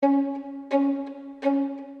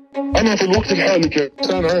أنا في الوقت الحالي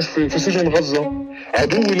كإنسان عايش في سجن غزة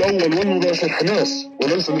عدوي الأول والمباشر حماس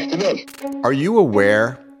وليس الاحتلال. Are you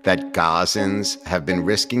aware that Gazans have been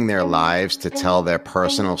risking their lives to tell their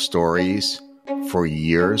personal stories for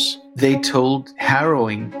years? They told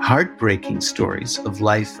harrowing, heartbreaking stories of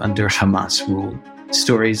life under Hamas rule.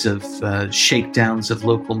 Stories of shakedowns of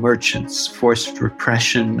local merchants, forced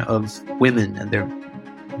repression of women and their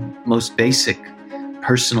most basic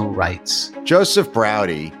personal rights. Joseph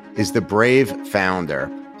Braude is the brave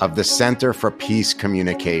founder of the Center for Peace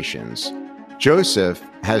Communications. Joseph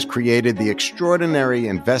has created the extraordinary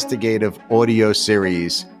investigative audio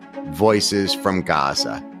series Voices from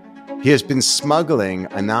Gaza. He has been smuggling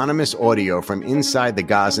anonymous audio from inside the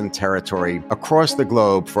Gazan territory across the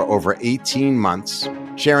globe for over 18 months,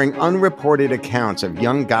 sharing unreported accounts of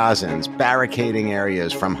young Gazans barricading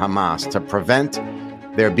areas from Hamas to prevent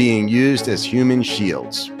their being used as human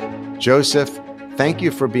shields. Joseph, thank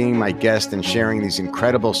you for being my guest and sharing these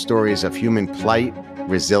incredible stories of human plight,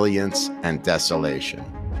 resilience, and desolation.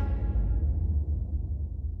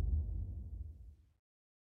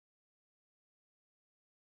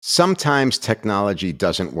 Sometimes technology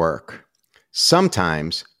doesn't work.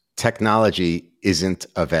 Sometimes technology isn't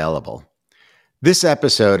available. This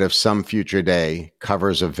episode of Some Future Day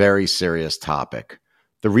covers a very serious topic: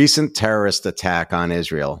 the recent terrorist attack on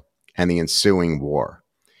Israel and the ensuing war.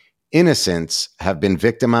 Innocents have been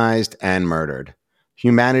victimized and murdered.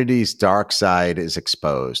 Humanity's dark side is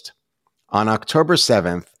exposed. On October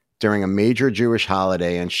 7th, during a major Jewish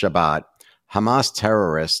holiday and Shabbat, Hamas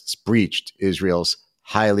terrorists breached Israel's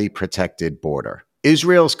highly protected border.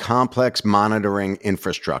 Israel's complex monitoring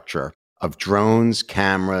infrastructure of drones,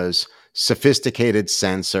 cameras, sophisticated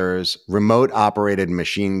sensors, remote-operated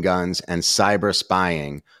machine guns, and cyber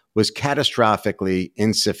spying was catastrophically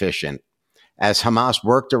insufficient as Hamas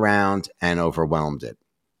worked around and overwhelmed it.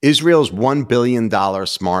 Israel's $1 billion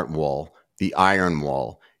smart wall, the Iron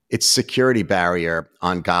Wall, its security barrier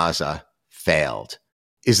on Gaza, failed.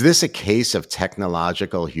 Is this a case of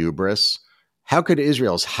technological hubris? How could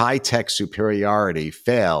Israel's high-tech superiority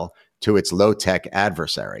fail to its low-tech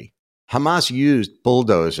adversary? Hamas used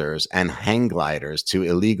bulldozers and hang gliders to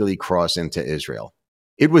illegally cross into Israel.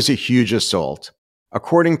 It was a huge assault.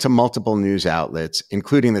 According to multiple news outlets,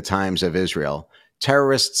 including the Times of Israel,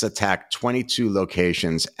 terrorists attacked 22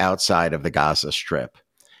 locations outside of the Gaza Strip,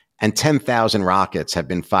 and 10,000 rockets have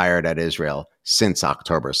been fired at Israel since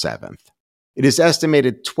October 7th. It is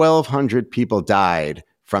estimated 1,200 people died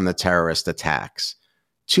from the terrorist attacks.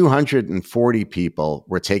 240 people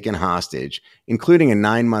were taken hostage, including a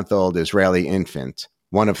 9-month-old Israeli infant,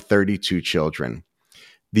 one of 32 children.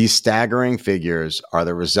 These staggering figures are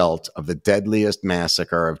the result of the deadliest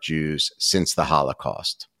massacre of Jews since the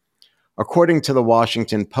Holocaust. According to the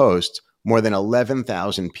Washington Post, more than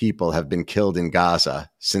 11,000 people have been killed in Gaza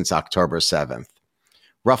since October 7th.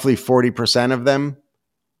 Roughly 40% of them,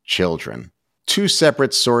 children. Two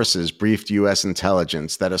separate sources briefed U.S.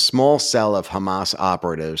 intelligence that a small cell of Hamas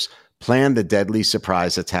operatives planned the deadly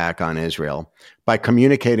surprise attack on Israel by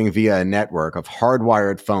communicating via a network of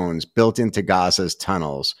hardwired phones built into Gaza's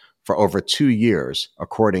tunnels for over 2 years,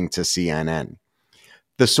 according to CNN.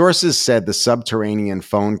 The sources said the subterranean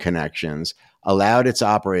phone connections allowed its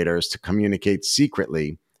operators to communicate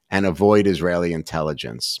secretly and avoid Israeli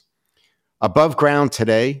intelligence. Above ground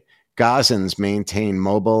today, Gazans maintain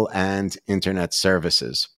mobile and internet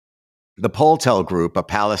services. The Poltel Group, a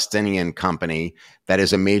Palestinian company that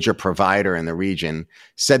is a major provider in the region,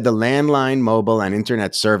 said the landline, mobile, and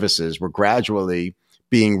internet services were gradually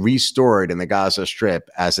being restored in the Gaza Strip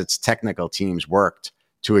as its technical teams worked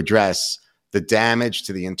to address the damage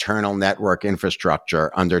to the internal network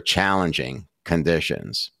infrastructure under challenging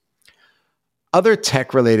conditions. Other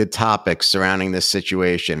tech-related topics surrounding this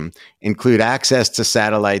situation include access to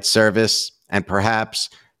satellite service and perhaps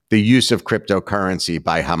the use of cryptocurrency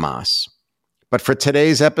by Hamas. But for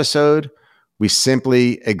today's episode, we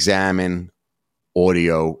simply examine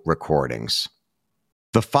audio recordings.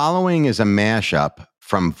 The following is a mashup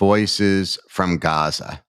from Voices from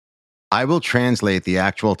Gaza. I will translate the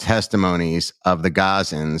actual testimonies of the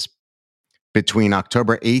Gazans between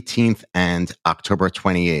October 18th and October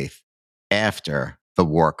 28th, after the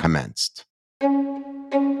war commenced.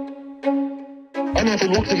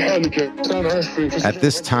 At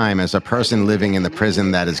this time, as a person living in the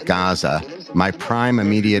prison that is Gaza, my prime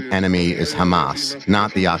immediate enemy is Hamas,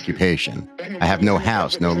 not the occupation. I have no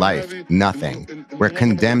house, no life, nothing. We're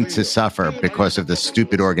condemned to suffer because of this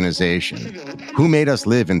stupid organization. Who made us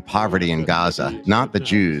live in poverty in Gaza? Not the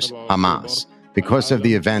Jews, Hamas. Because of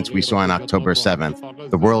the events we saw on October 7th,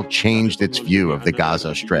 the world changed its view of the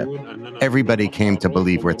Gaza Strip. Everybody came to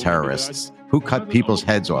believe we're terrorists who cut people's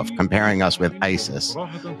heads off, comparing us with ISIS.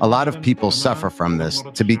 A lot of people suffer from this.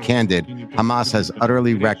 To be candid, Hamas has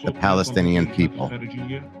utterly wrecked the Palestinian people.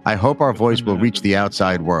 I hope our voice will reach the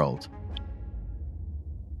outside world.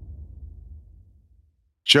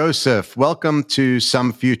 Joseph, welcome to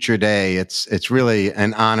Some Future Day. It's really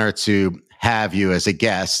an honor to have you as a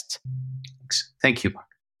guest. Thank you, Marc.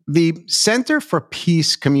 The Center for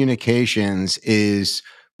Peace Communications is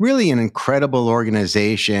really an incredible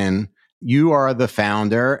organization. You are the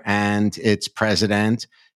founder and its president.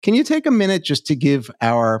 Can you take a minute just to give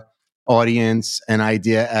our audience an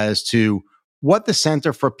idea as to what the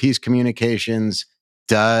Center for Peace Communications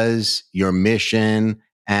does, your mission,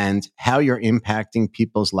 and how you're impacting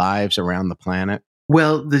people's lives around the planet?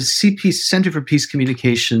 Well, the Center for Peace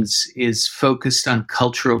Communications is focused on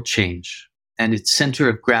cultural change, and its center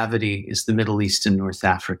of gravity is the Middle East and North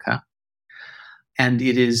Africa. And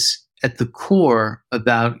it is at the core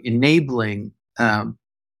about enabling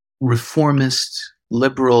reformist,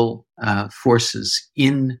 liberal forces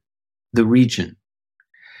in the region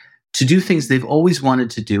to do things they've always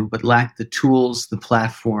wanted to do, but lack the tools, the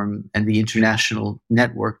platform, and the international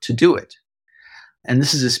network to do it. And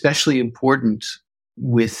this is especially important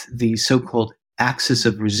with the so-called axis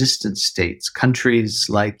of resistance states, countries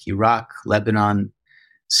like Iraq, Lebanon,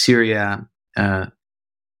 Syria,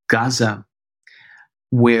 Gaza,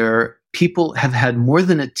 where people have had more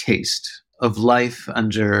than a taste of life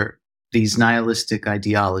under these nihilistic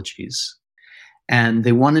ideologies, and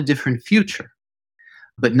they want a different future.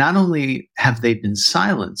 But not only have they been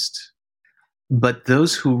silenced, but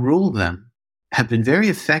those who rule them have been very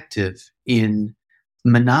effective in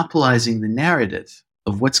monopolizing the narrative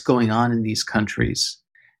of what's going on in these countries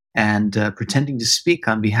and pretending to speak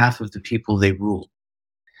on behalf of the people they rule.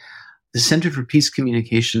 The Center for Peace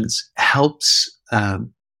Communications helps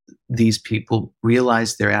these people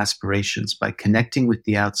realize their aspirations by connecting with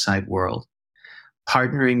the outside world,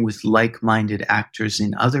 partnering with like-minded actors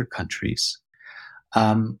in other countries,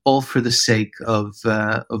 all for the sake of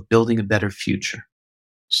building a better future.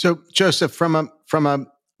 So, Joseph, from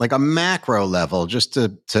a macro level, just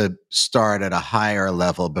to start at a higher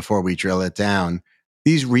level before we drill it down,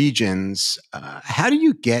 these regions, how do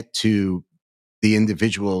you get to the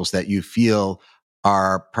individuals that you feel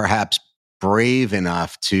are perhaps brave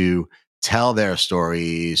enough to tell their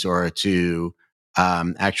stories or to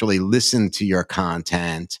actually listen to your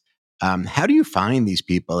content? How do you find these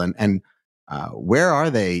people, and where are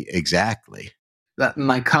they exactly?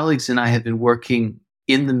 My colleagues and I have been working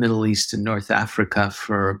in the Middle East and North Africa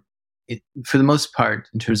for the most part,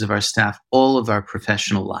 in terms of our staff, all of our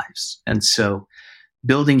professional lives. And so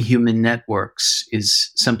building human networks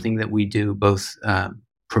is something that we do both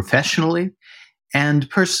professionally and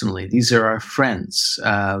personally. These are our friends,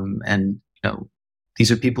 and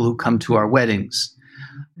these are people who come to our weddings,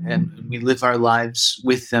 and we live our lives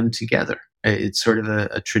with them together. It's sort of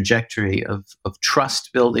a trajectory of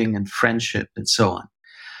trust building and friendship and so on.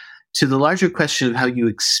 To the larger question of how you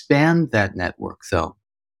expand that network, though,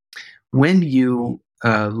 when you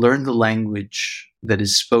learn the language that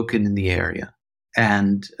is spoken in the area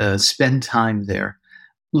and spend time there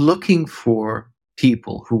looking for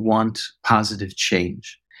people who want positive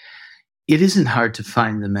change, it isn't hard to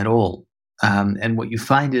find them at all. And what you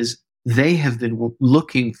find is they have been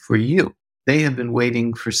looking for you. They have been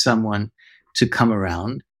waiting for someone to come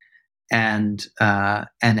around and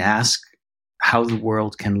ask how the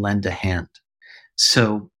world can lend a hand.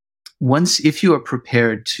 So if you are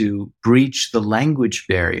prepared to breach the language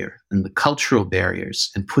barrier and the cultural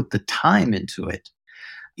barriers and put the time into it,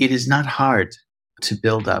 it is not hard to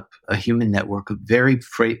build up a human network of very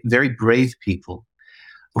brave people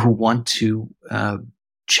who want to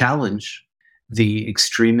challenge the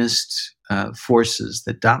extremist forces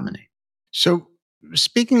that dominate. So,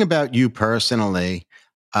 speaking about you personally,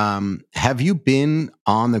 have you been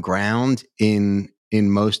on the ground in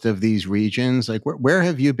most of these regions? Like, where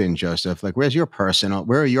have you been, Joseph? Like, where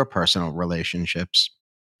are your personal relationships?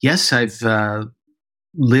 Yes, I've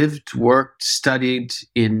lived, worked, studied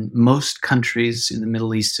in most countries in the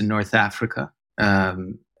Middle East and North Africa.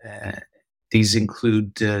 These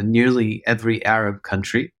include nearly every Arab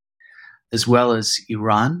country, as well as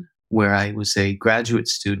Iran, where I was a graduate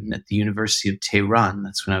student at the University of Tehran.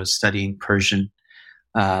 That's when I was studying Persian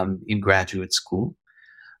in graduate school,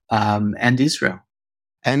 and Israel.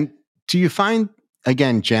 And do you find,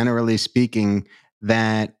 again, generally speaking,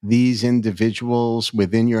 that these individuals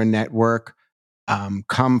within your network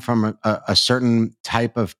come from a certain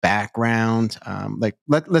type of background? Like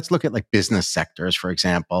let's look at like business sectors, for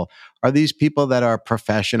example. Are these people that are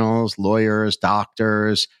professionals, lawyers,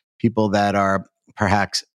 doctors, people that are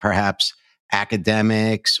perhaps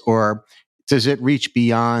academics, or does it reach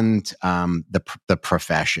beyond the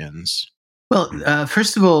professions? Well,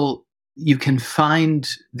 first of all, you can find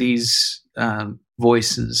these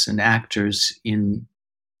voices and actors in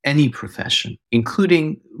any profession,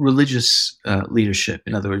 including religious leadership.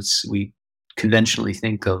 In other words, we conventionally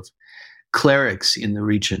think of clerics in the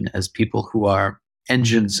region as people who are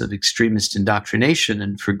engines of extremist indoctrination,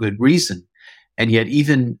 and for good reason. And yet,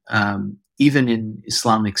 even in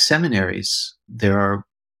Islamic seminaries, there are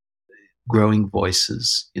growing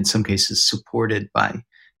voices, in some cases supported by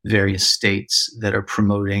various states, that are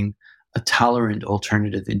promoting a tolerant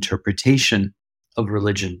alternative interpretation of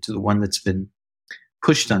religion to the one that's been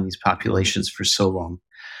pushed on these populations for so long.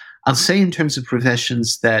 I'll say in terms of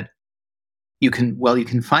professions that you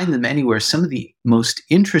can find them anywhere. Some of the most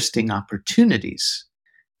interesting opportunities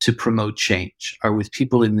to promote change are with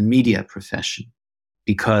people in the media profession,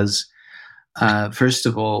 because first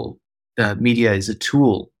of all, media is a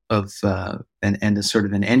tool of and a sort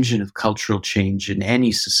of an engine of cultural change in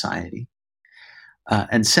any society.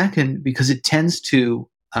 And second, because it tends to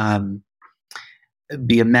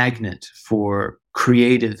be a magnet for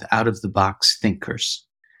creative, out-of-the-box thinkers.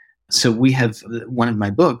 So we have, one of my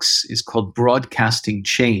books is called Broadcasting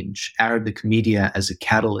Change, Arabic Media as a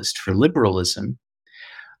Catalyst for Liberalism,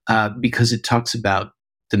 because it talks about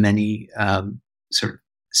the many sort of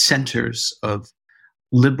centers of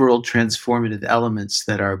liberal transformative elements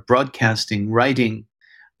that are broadcasting, writing,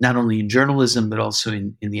 not only in journalism, but also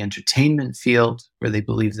in the entertainment field, where they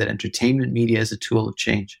believe that entertainment media is a tool of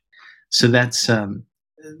change. So that's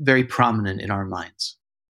very prominent in our minds.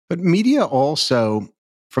 But media also,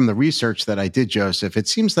 from the research that I did, Joseph, it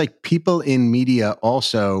seems like people in media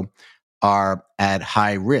also are at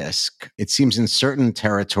high risk. It seems in certain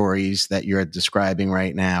territories that you're describing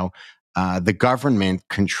right now, the government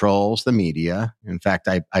controls the media. In fact,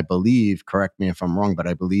 I believe, correct me if I'm wrong, but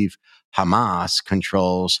I believe Hamas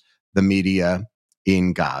controls the media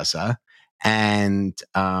in Gaza. And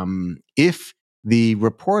if the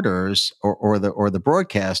reporters or the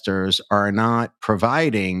broadcasters are not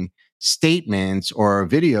providing statements or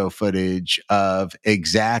video footage of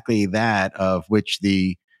exactly that of which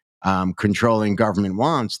the controlling government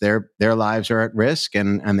wants, their lives are at risk,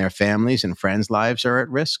 and their families and friends' lives are at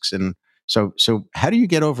risks. And so how do you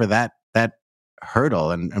get over that hurdle?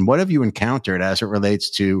 And what have you encountered as it relates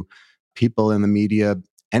to people in the media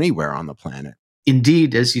anywhere on the planet?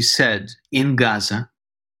 Indeed, as you said, in Gaza,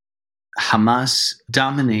 Hamas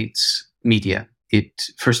dominates media. It,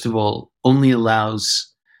 first of all, only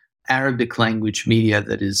allows Arabic language media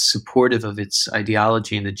that is supportive of its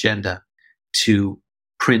ideology and agenda to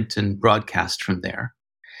print and broadcast from there.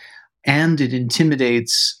 And it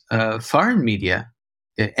intimidates foreign media,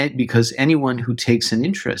 because anyone who takes an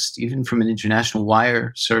interest, even from an international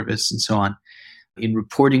wire service and so on, in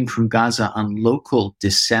reporting from Gaza on local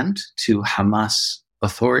dissent to Hamas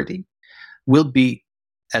authority will be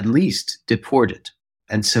at least deported.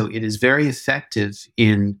 And so it is very effective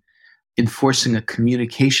in enforcing a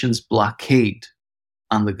communications blockade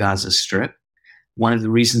on the Gaza Strip. One of the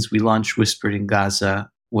reasons we launched Whispered in Gaza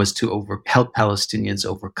was to help Palestinians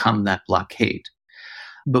overcome that blockade.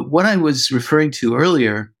 But what I was referring to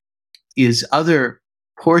earlier is other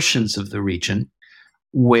portions of the region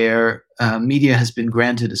where media has been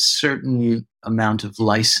granted a certain amount of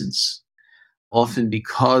license, often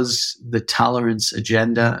because the tolerance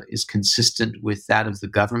agenda is consistent with that of the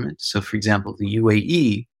government. So, for example, the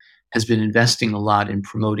UAE has been investing a lot in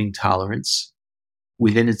promoting tolerance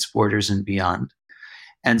within its borders and beyond.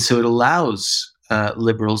 And so it allows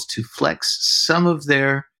liberals to flex some of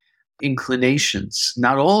their inclinations,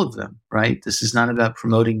 not all of them, right? This is not about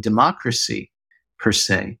promoting democracy per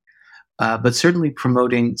se, but certainly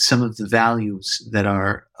promoting some of the values that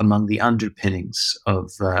are among the underpinnings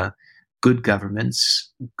of good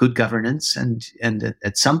governance, and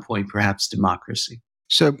at some point, perhaps democracy.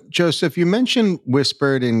 So, Joseph, you mentioned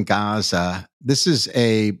Whispered in Gaza. This is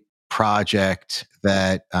a project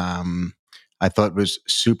that I thought was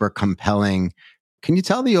super compelling. Can you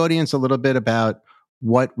tell the audience a little bit about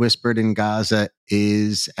what Whispered in Gaza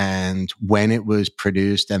is and when it was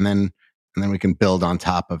produced, and then we can build on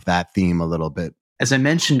top of that theme a little bit? As I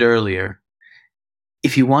mentioned earlier,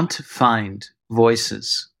 if you want to find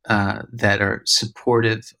voices that are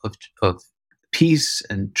supportive of peace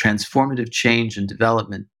and transformative change and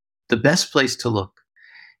development, the best place to look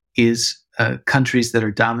is countries that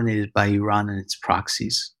are dominated by Iran and its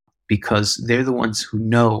proxies, because they're the ones who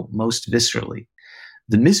know most viscerally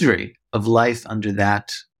the misery of life under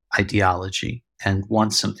that ideology and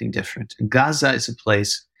want something different. And Gaza is a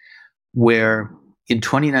place where in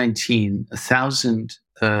 2019, 1,000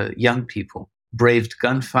 young people braved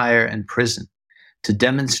gunfire and prison to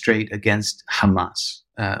demonstrate against Hamas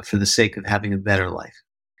for the sake of having a better life.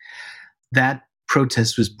 That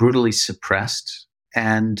protest was brutally suppressed,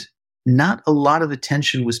 and not a lot of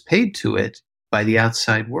attention was paid to it by the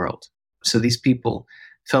outside world. So these people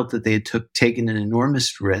felt that they had taken an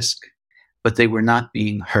enormous risk, but they were not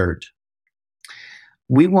being heard.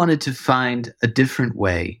 We wanted to find a different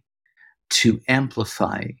way to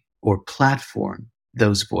amplify or platform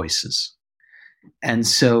those voices. And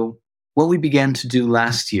so what we began to do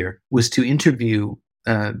last year was to interview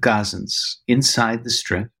Gazans inside the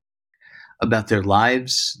Strip about their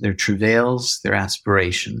lives, their travails, their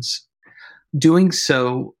aspirations, doing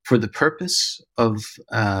so for the purpose of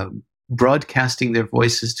broadcasting their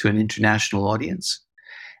voices to an international audience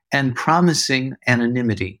and promising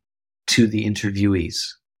anonymity to the interviewees,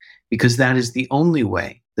 because that is the only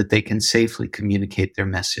way that they can safely communicate their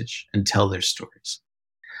message and tell their stories.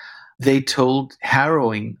 They told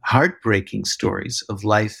harrowing, heartbreaking stories of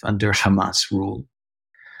life under Hamas rule,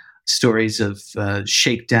 stories of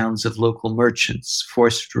shakedowns of local merchants,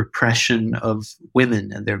 forced repression of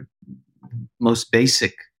women and their most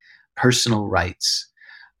basic personal rights,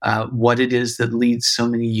 what it is that leads so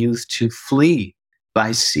many youth to flee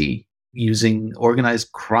by sea, using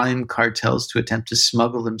organized crime cartels to attempt to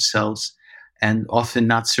smuggle themselves and often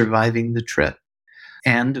not surviving the trip.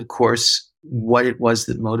 And of course, what it was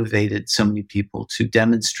that motivated so many people to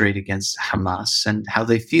demonstrate against Hamas and how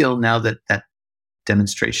they feel now that that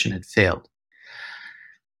demonstration had failed.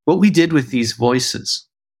 What we did with these voices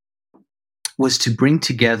was to bring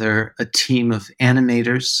together a team of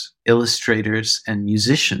animators, illustrators, and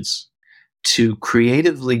musicians to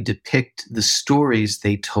creatively depict the stories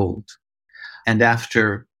they told. And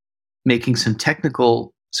after making some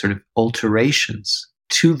technical sort of alterations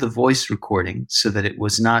to the voice recording so that it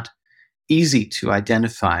was not easy to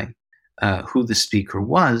identify who the speaker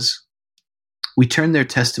was, we turned their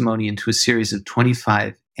testimony into a series of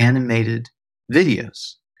 25 animated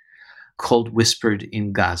videos called Whispered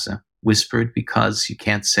in Gaza. Whispered because you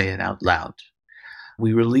can't say it out loud.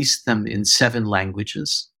 We released them in 7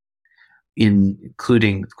 languages,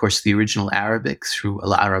 including, of course, the original Arabic through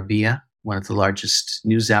Al Arabiya, one of the largest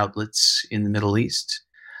news outlets in the Middle East,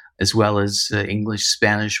 as well as English,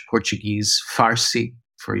 Spanish, Portuguese, Farsi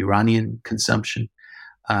for Iranian consumption,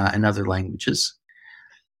 and other languages.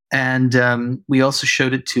 And we also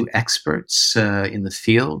showed it to experts in the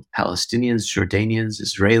field, Palestinians, Jordanians,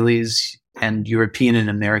 Israelis, and European and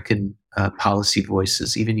American policy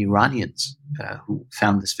voices, even Iranians who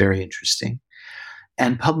found this very interesting,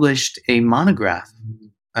 and published a monograph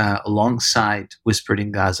alongside Whispered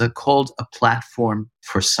in Gaza called A Platform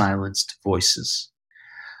for Silenced Voices.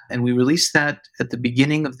 And we released that at the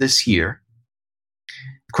beginning of this year.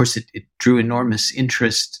 Of course, it drew enormous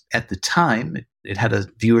interest at the time. It had a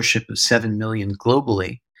viewership of 7 million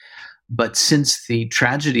globally. But since the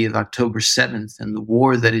tragedy of October 7th and the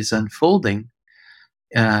war that is unfolding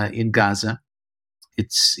in Gaza,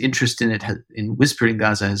 its interest in it in Whispered in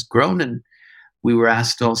Gaza has grown. And we were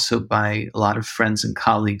asked also by a lot of friends and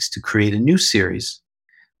colleagues to create a new series,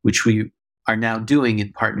 which we are now doing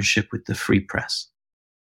in partnership with the Free Press.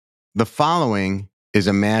 The following is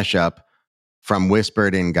a mashup from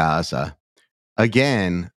Whispered in Gaza.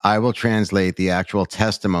 Again, I will translate the actual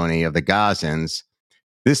testimony of the Gazans.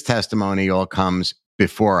 This testimony all comes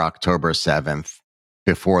before October 7th,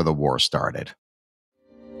 before the war started.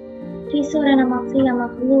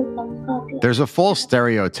 There's a false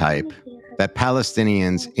stereotype that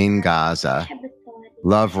Palestinians in Gaza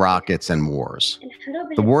love rockets and wars.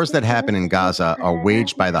 The wars that happen in Gaza are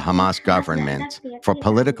waged by the Hamas government for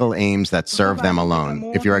political aims that serve them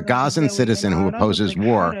alone. If you're a Gazan citizen who opposes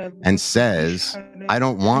war and says, I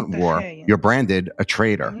don't want war, you're branded a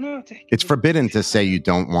traitor. It's forbidden to say you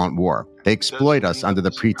don't want war. They exploit us under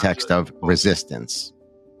the pretext of resistance.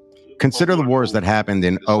 Consider the wars that happened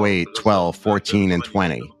in 08, 12, 14, and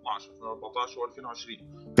 20.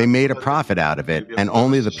 They made a profit out of it, and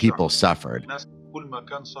only the people suffered.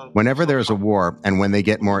 Whenever there's a war and when they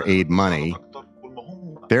get more aid money,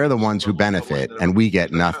 they're the ones who benefit and we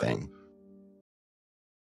get nothing.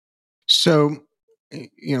 So,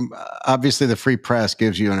 obviously the Free Press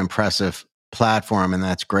gives you an impressive platform, and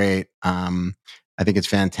that's great. I think it's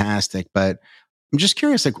fantastic, but I'm just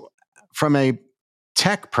curious, from a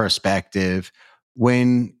tech perspective,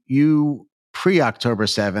 when you pre-October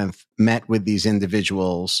 7th met with these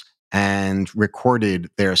individuals and recorded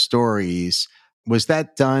their stories. Was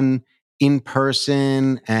that done in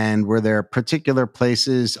person? And were there particular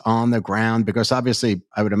places on the ground? Because obviously,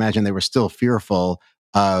 I would imagine they were still fearful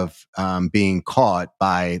of being caught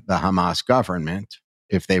by the Hamas government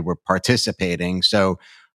if they were participating. So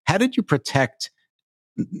how did you protect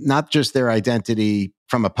not just their identity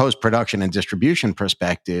from a post-production and distribution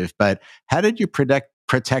perspective, but how did you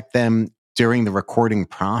protect them during the recording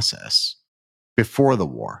process before the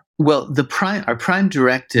war? Well, our prime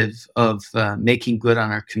directive of making good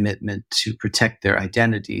on our commitment to protect their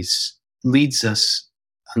identities leads us,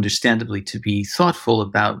 understandably, to be thoughtful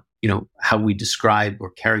about, how we describe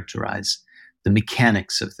or characterize the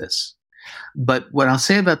mechanics of this. But what I'll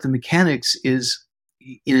say about the mechanics is,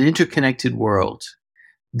 in an interconnected world,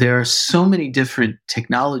 there are so many different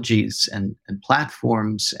technologies and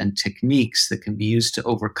platforms and techniques that can be used to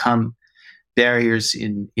overcome barriers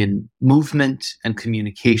in movement and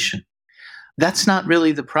communication. That's not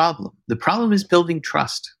really the problem. The problem is building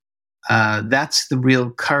trust. That's the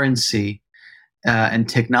real currency and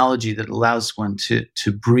technology that allows one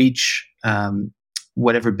to breach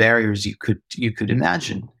whatever barriers you could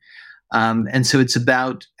imagine. And so it's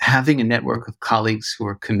about having a network of colleagues who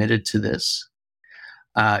are committed to this.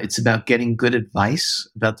 It's about getting good advice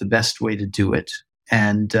about the best way to do it,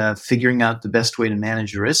 and figuring out the best way to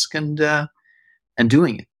manage risk and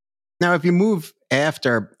doing it. Now, if you move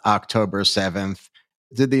after October 7th,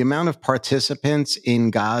 did the amount of participants in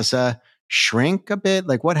Gaza shrink a bit?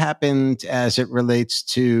 Like, what happened as it relates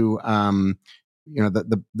to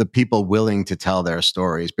the people willing to tell their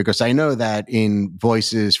stories? Because I know that in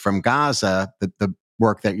Voices from Gaza, the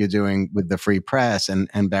work that you're doing with the Free Press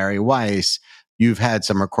and Barry Weiss, you've had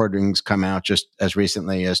some recordings come out just as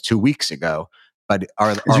recently as 2 weeks ago. But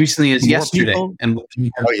as recently as yesterday, and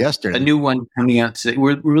yesterday, a new one coming out today.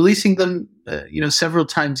 We're releasing them, several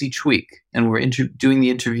times each week, and we're doing the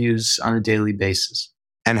interviews on a daily basis.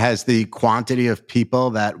 And has the quantity of people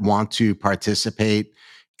that want to participate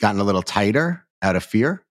gotten a little tighter out of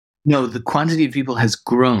fear? No, the quantity of people has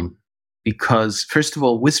grown because, first of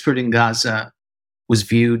all, Whispered in Gaza was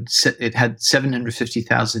viewed. It had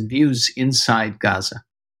 750,000 views inside Gaza.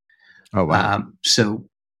 Oh, wow. So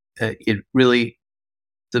it really,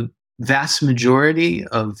 the vast majority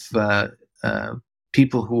of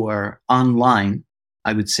people who are online,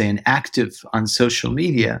 I would say, and active on social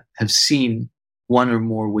media, have seen one or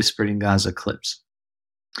more Whispered in Gaza clips.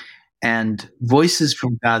 And Voices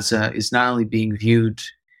from Gaza is not only being viewed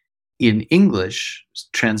in English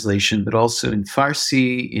translation, but also in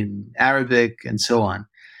Farsi, in Arabic, and so on.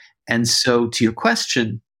 And so, to your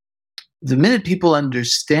question, the minute people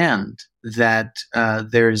understand that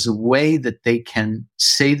there is a way that they can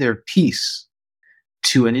say their piece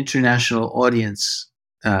to an international audience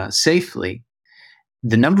safely,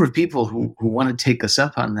 the number of people who want to take us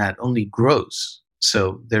up on that only grows.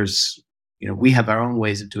 So there's, we have our own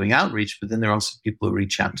ways of doing outreach, but then there are also people who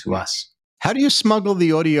reach out to us. How do you smuggle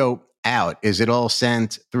the audio out? Is it all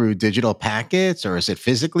sent through digital packets, or is it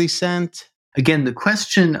physically sent? Again, the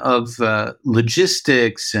question of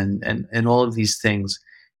logistics and all of these things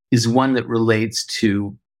is one that relates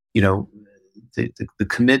to, the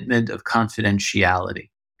commitment of confidentiality.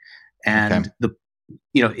 And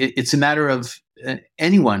it's a matter of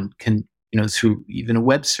anyone can, through even a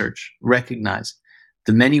web search, recognize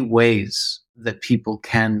the many ways that people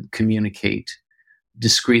can communicate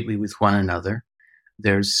discreetly with one another.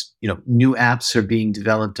 There's, new apps are being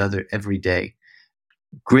developed every day.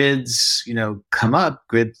 Grids, come up,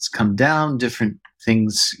 grids come down, different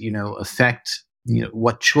things, affect,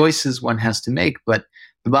 what choices one has to make. But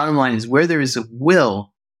the bottom line is, where there is a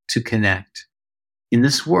will to connect in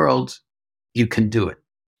this world, you can do it.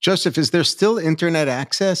 Joseph, is there still internet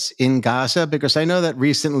access in Gaza? Because I know that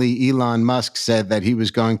recently Elon Musk said that he was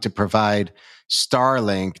going to provide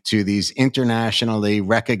Starlink to these internationally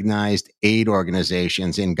recognized aid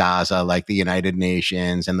organizations in Gaza, like the United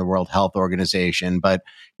Nations and the World Health Organization. But,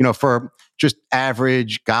 for just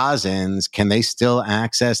average Gazans, can they still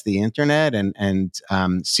access the internet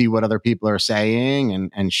and see what other people are saying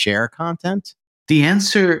and share content? The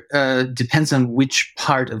answer depends on which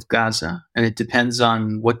part of Gaza, and it depends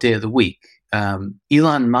on what day of the week.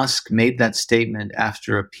 Elon Musk made that statement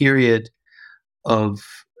after a period of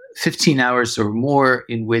 15 hours or more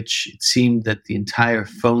in which it seemed that the entire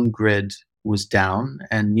phone grid was down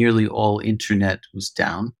and nearly all internet was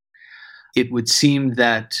down. It would seem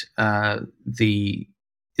that the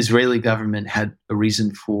Israeli government had a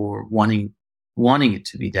reason for wanting it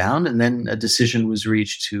to be down, and then a decision was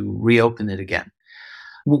reached to reopen it again.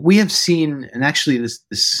 What we have seen, and actually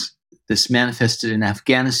this manifested in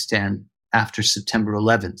Afghanistan after September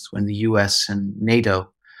 11th, when the US and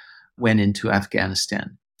NATO went into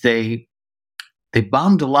Afghanistan. They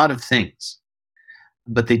bombed a lot of things,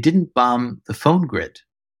 but they didn't bomb the phone grid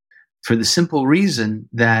for the simple reason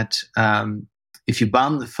that if you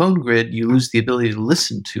bomb the phone grid, you lose the ability to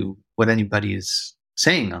listen to what anybody is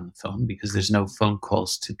saying on the phone because there's no phone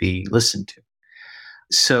calls to be listened to.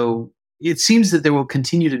 So it seems that there will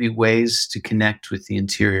continue to be ways to connect with the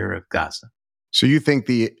interior of Gaza. So you think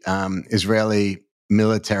the Israeli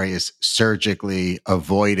military is surgically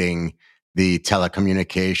avoiding the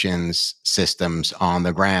telecommunications systems on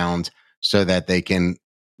the ground so that they can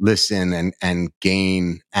listen and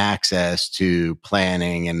gain access to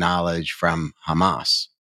planning and knowledge from Hamas?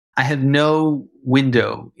 I have no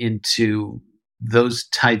window into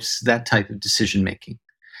that type of decision making.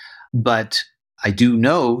 But I do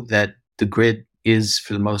know that the grid is,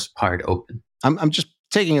 for the most part, open. I'm just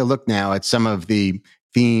taking a look now at some of the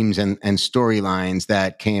themes and storylines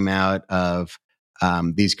that came out of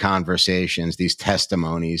these conversations, these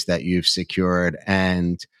testimonies that you've secured.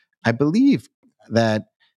 And I believe that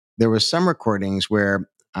there were some recordings where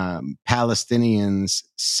Palestinians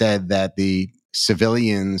said that the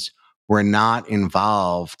civilians were not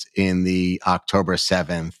involved in the October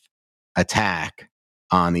 7th attack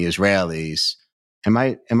on the Israelis. Am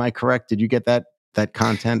I correct? Did you get that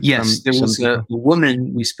content? Yes, there was a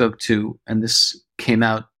woman we spoke to, and this came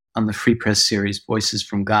out on the Free Press series, Voices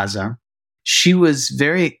from Gaza. She was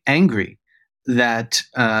very angry that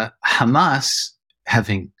Hamas,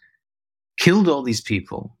 having killed all these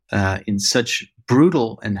people in such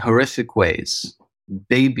brutal and horrific ways,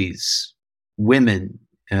 babies, women,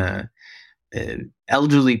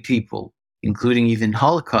 elderly people, including even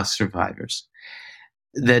Holocaust survivors,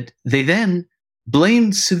 that they then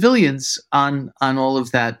blamed civilians on all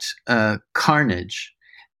of that carnage.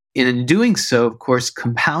 And in doing so, of course,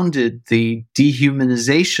 compounded the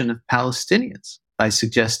dehumanization of Palestinians by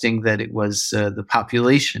suggesting that it was the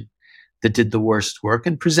population that did the worst work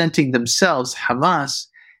and presenting themselves, Hamas,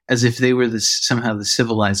 as if they were somehow the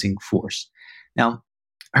civilizing force. Now,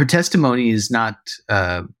 her testimony is not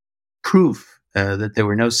proof that there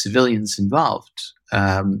were no civilians involved,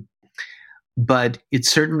 but it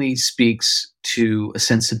certainly speaks to a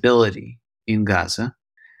sensibility in Gaza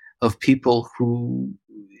of people who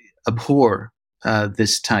abhor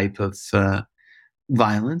this type of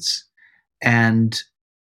violence and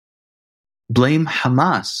blame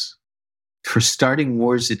Hamas for starting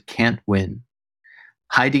wars it can't win,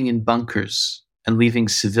 hiding in bunkers and leaving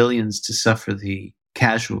civilians to suffer the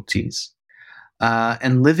casualties,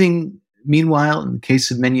 and living, meanwhile, in the case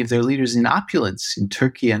of many of their leaders, in opulence in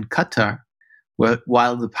Turkey and Qatar,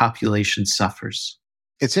 while the population suffers.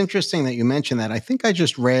 It's interesting that you mentioned that. I think I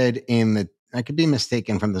just read I could be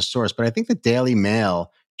mistaken from the source, but I think the Daily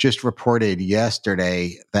Mail just reported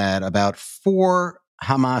yesterday that about 4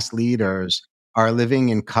 Hamas leaders are living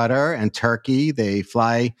in Qatar and Turkey. They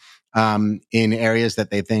fly in areas that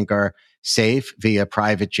they think are safe via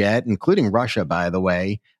private jet, including Russia, by the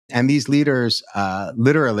way. And these leaders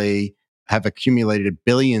literally have accumulated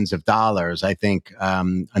billions of dollars. I think a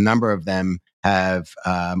number of them have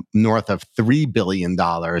north of $3 billion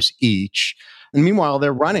each. And meanwhile,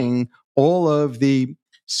 they're running all of the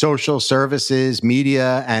social services,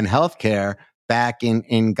 media, and healthcare back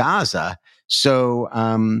in Gaza. So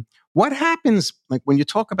what happens, like when you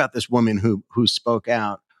talk about this woman who spoke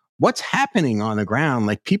out, what's happening on the ground?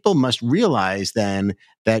 Like, people must realize then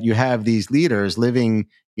that you have these leaders living,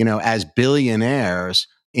 as billionaires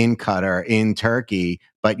in Qatar, in Turkey,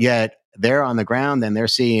 but yet they're on the ground and they're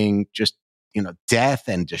seeing just, death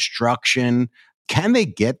and destruction. Can they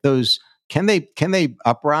get those? Can they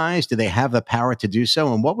uprise? Do they have the power to do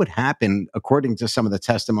so? And what would happen, according to some of the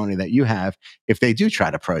testimony that you have, if they do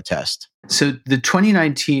try to protest? So the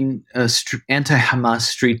 2019 anti-Hamas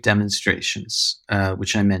street demonstrations,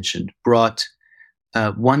 which I mentioned, brought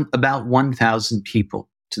about 1,000 people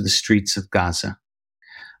to the streets of Gaza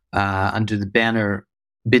under the banner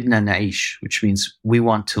Bidna Naish, which means we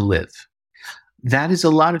want to live. That is a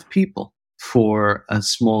lot of people for a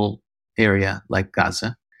small area like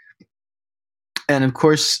Gaza. And of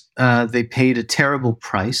course, they paid a terrible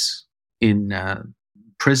price in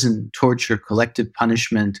prison, torture, collective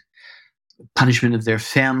punishment of their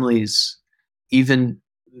families. Even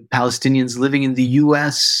Palestinians living in the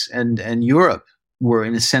US and Europe were,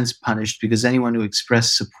 in a sense, punished because anyone who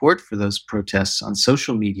expressed support for those protests on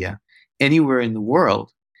social media anywhere in the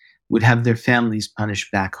world would have their families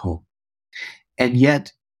punished back home. And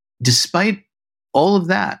yet, despite all of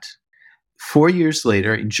that, 4 years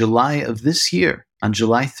later, in July of this year, on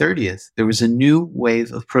July 30th, there was a new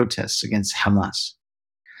wave of protests against Hamas.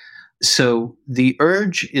 So the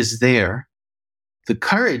urge is there, the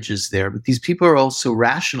courage is there, but these people are also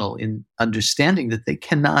rational in understanding that they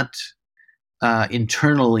cannot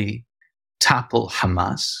internally topple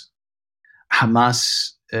Hamas.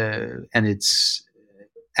 Hamas and its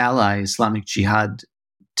ally, Islamic Jihad,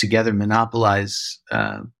 together monopolize,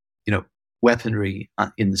 weaponry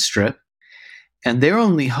in the Strip. And their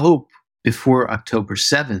only hope before October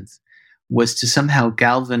 7th was to somehow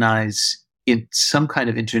galvanize in some kind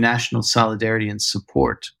of international solidarity and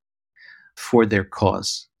support for their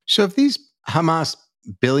cause. So if these Hamas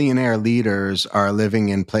billionaire leaders are living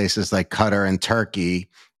in places like Qatar and Turkey,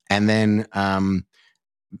 and then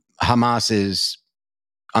Hamas is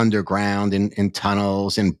underground in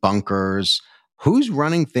tunnels, in bunkers, who's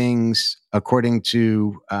running things according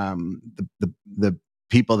to the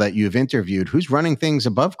people that you've interviewed? Who's running things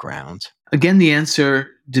above ground? Again, the answer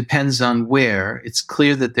depends on where. It's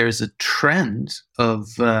clear that there's a trend of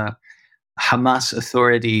Hamas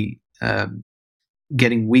authority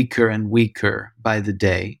getting weaker and weaker by the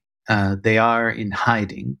day. They are in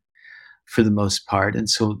hiding for the most part. And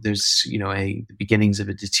so there's, the beginnings of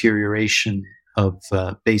a deterioration of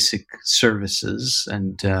basic services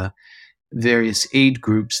and various aid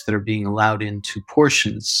groups that are being allowed into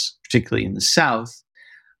portions, particularly in the South,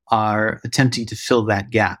 are attempting to fill that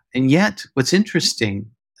gap. And yet, what's interesting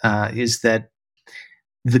is that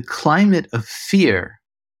the climate of fear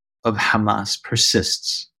of Hamas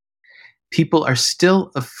persists. People are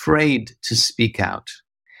still afraid to speak out.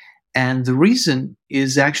 And the reason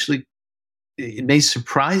is actually, it may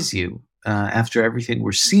surprise you after everything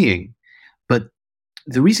we're seeing, but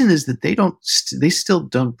the reason is that they still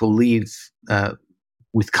don't believe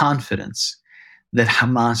with confidence that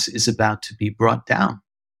Hamas is about to be brought down.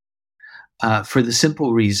 For the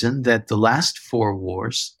simple reason that the last 4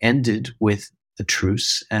 wars ended with a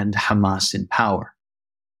truce and Hamas in power.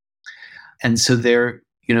 And so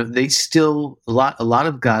they still, a lot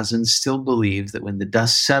of Gazans still believe that when the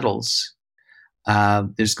dust settles,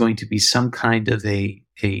 there's going to be some kind of a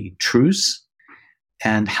truce,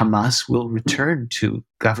 and Hamas will return to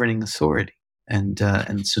governing authority. And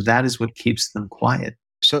so that is what keeps them quiet.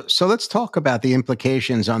 So let's talk about the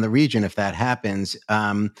implications on the region if that happens.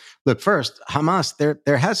 Look, first, Hamas,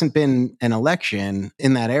 there hasn't been an election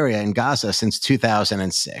in that area in Gaza since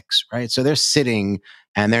 2006, right? So they're sitting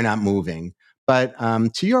and they're not moving. But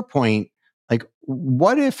to your point, like,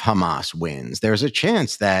 what if Hamas wins? There's a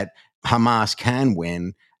chance that Hamas can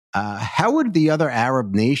win. How would the other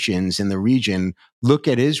Arab nations in the region look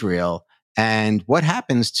at Israel? And what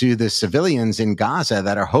happens to the civilians in Gaza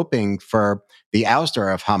that are hoping for the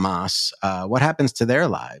ouster of Hamas? What happens to their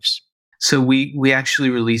lives? So we actually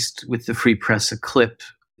released with the Free Press a clip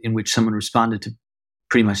in which someone responded to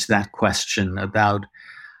pretty much that question about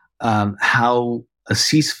how a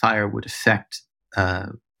ceasefire would affect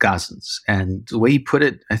Gazans. And the way he put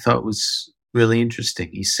it, I thought was really interesting.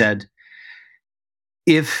 He said,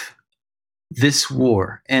 if this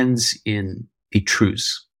war ends in a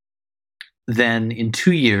truce, then in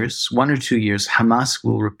 2 years, 1 or 2 years, Hamas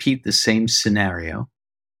will repeat the same scenario.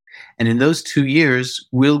 And in those 2 years,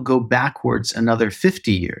 we'll go backwards another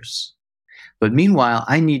 50 years. But meanwhile,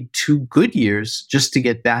 I need 2 good years just to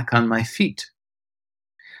get back on my feet.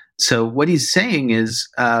 So what he's saying is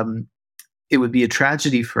it would be a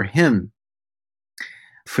tragedy for him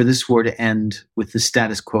for this war to end with the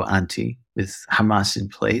status quo ante, with Hamas in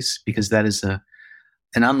place, because that is an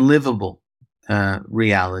unlivable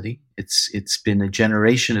reality. It's been a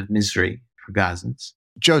generation of misery for Gazans.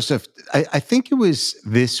 Joseph, I think it was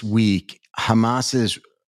this week, Hamas's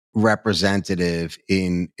representative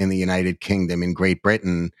in the United Kingdom, in Great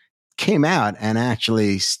Britain, came out and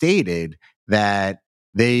actually stated that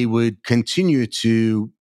they would continue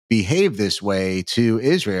to behave this way to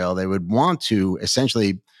Israel. They would want to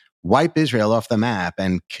essentially wipe Israel off the map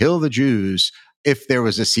and kill the Jews if there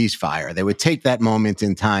was a ceasefire. They would take that moment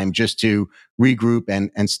in time just to regroup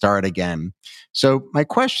and start again. So my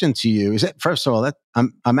question to you is that, first of all, that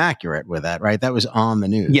I'm accurate with that, right? That was on the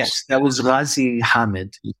news. Yes, that was Ghazi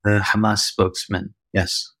Hamid, the Hamas spokesman.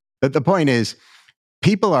 Yes. But the point is,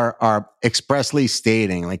 people are expressly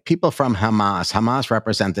stating, like people from Hamas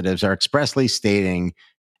representatives are expressly stating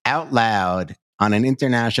out loud on an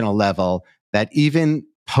international level that even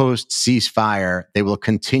post ceasefire, they will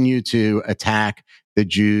continue to attack the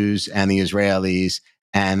Jews and the Israelis,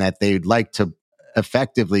 and that they'd like to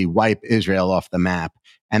effectively wipe Israel off the map.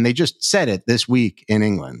 And they just said it this week in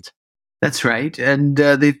England. That's right. And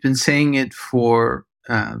they've been saying it for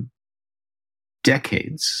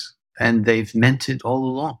decades, and they've meant it all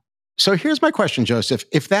along. So here's my question, Joseph.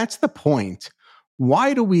 If that's the point,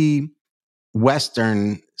 why do we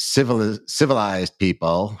Western civilized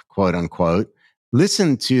people, quote unquote,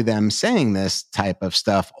 listen to them saying this type of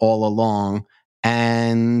stuff all along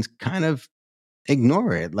and kind of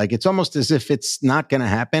ignore it. Like it's almost as if it's not going to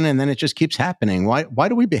happen, and then it just keeps happening. Why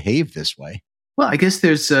do we behave this way? Well, I guess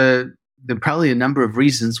there are probably a number of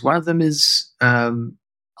reasons. One of them is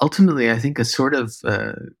ultimately, I think, a sort of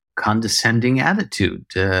condescending attitude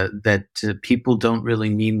that people don't really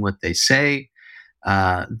mean what they say,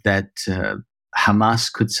 that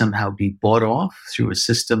Hamas could somehow be bought off through a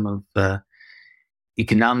system of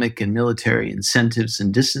economic and military incentives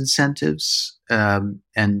and disincentives,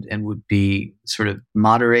 and would be sort of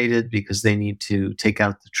moderated because they need to take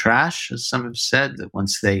out the trash, as some have said, that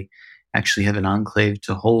once they actually have an enclave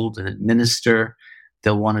to hold and administer,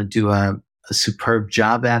 they'll want to do a superb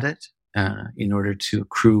job at it in order to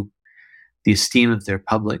accrue the esteem of their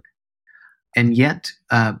public. And yet,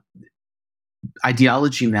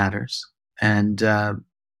 ideology matters, and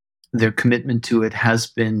their commitment to it has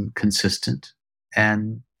been consistent.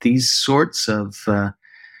 And these sorts of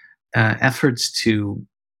efforts to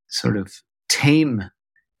sort of tame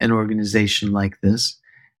an organization like this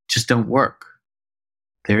just don't work.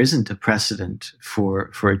 There isn't a precedent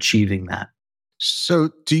for achieving that. So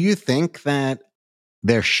do you think that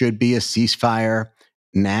there should be a ceasefire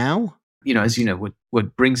now? As you know,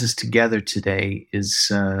 what brings us together today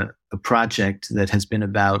is a project that has been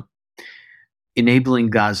about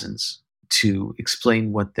enabling Gazans to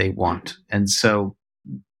explain what they want. And so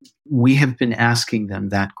we have been asking them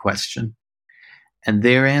that question. And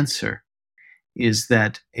their answer is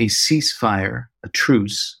that a ceasefire, a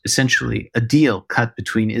truce, essentially a deal cut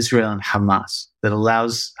between Israel and Hamas that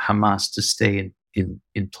allows Hamas to stay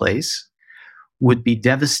in place, would be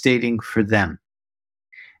devastating for them.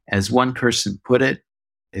 As one person put it,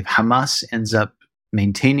 if Hamas ends up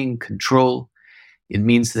maintaining control, it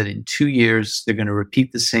means that in 2 years, they're going to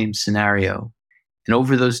repeat the same scenario. And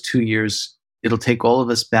over those 2 years, it'll take all of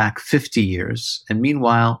us back 50 years. And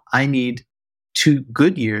meanwhile, I need 2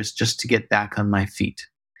 good years just to get back on my feet.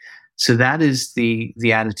 So that is the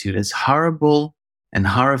attitude. As horrible and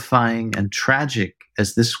horrifying and tragic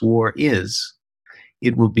as this war is,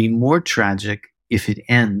 it will be more tragic if it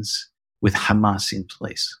ends with Hamas in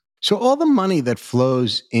place. So all the money that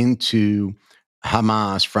flows into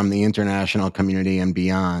Hamas from the international community and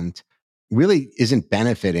beyond really isn't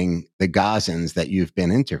benefiting the Gazans that you've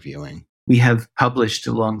been interviewing. We have published,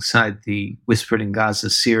 alongside the Whispered in Gaza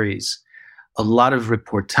series, a lot of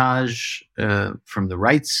reportage from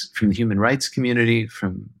the human rights community,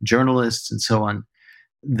 from journalists and so on,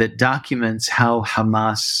 that documents how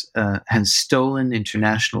Hamas has stolen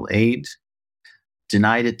international aid,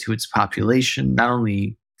 denied it to its population, not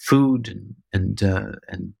only food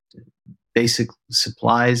and basic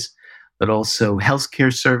supplies, but also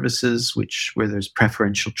healthcare services, where there's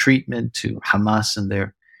preferential treatment to Hamas and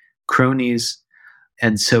their cronies.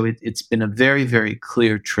 And so it's been a very, very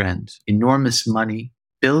clear trend. Enormous money,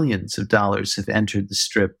 billions of dollars have entered the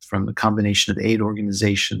Strip from a combination of aid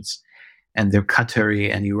organizations and their Qatari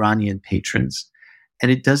and Iranian patrons. And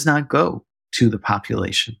it does not go to the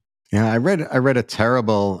population. Yeah, I read a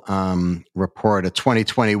terrible report, a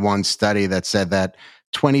 2021 study that said that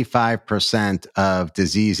 25% of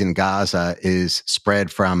disease in Gaza is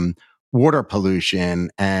spread from water pollution,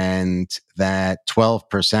 and that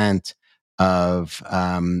 12% of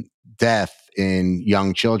death in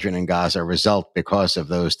young children in Gaza result because of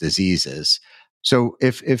those diseases. So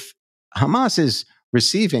if Hamas is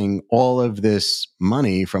receiving all of this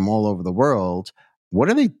money from all over the world, what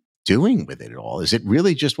are they doing with it all? Is it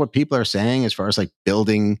really just what people are saying as far as like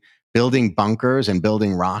building bunkers and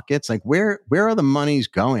building rockets? Like where are the monies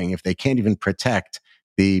going if they can't even protect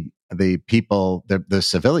the people, the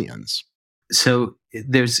civilians? So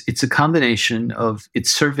it's a combination of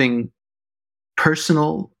it's serving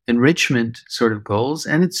personal enrichment sort of goals,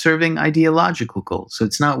 and it's serving ideological goals. So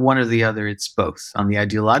it's not one or the other, it's both. On the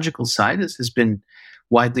ideological side, as has been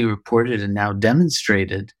widely reported and now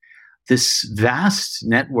demonstrated, this vast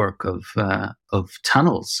network of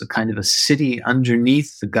tunnels, a kind of a city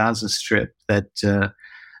underneath the Gaza Strip that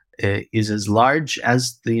is as large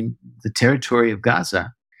as the territory of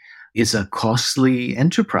Gaza, is a costly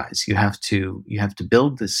enterprise. You have to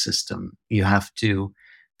build this system. You have to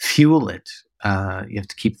fuel it. You have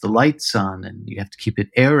to keep the lights on, and you have to keep it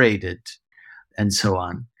aerated, and so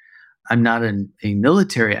on. I'm not a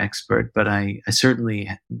military expert, but I certainly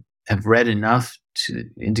have read enough to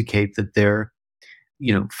indicate that their,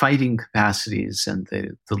 fighting capacities and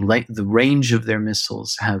the range of their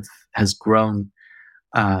missiles has grown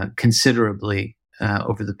considerably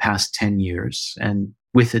over the past 10 years, and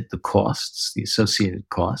with it the associated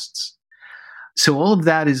costs. So all of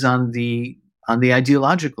that is on the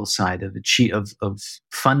ideological side of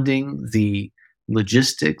funding the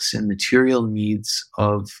logistics and material needs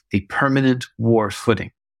of a permanent war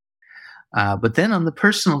footing. But then on the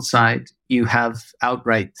personal side, you have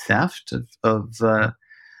outright theft of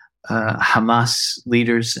Hamas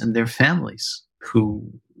leaders and their families who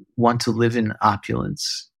want to live in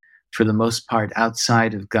opulence, for the most part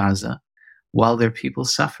outside of Gaza, while their people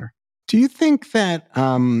suffer. Do you think that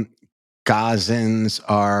Gazans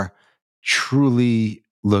are truly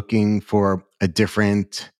looking for a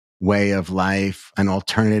different way of life, an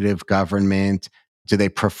alternative government? Do they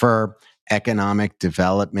prefer economic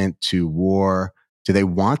development to war? Do they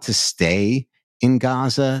want to stay in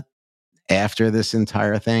Gaza after this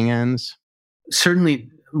entire thing ends?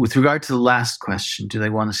 Certainly, with regard to the last question, do they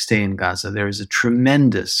want to stay in Gaza? There is a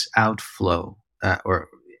tremendous outflow or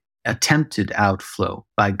attempted outflow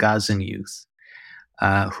by Gazan youth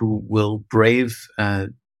who will brave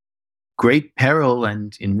great peril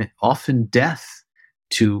and often death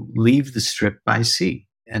to leave the Strip by sea.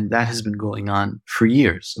 And that has been going on for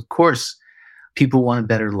years. Of course, people want a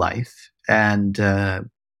better life. And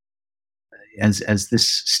as this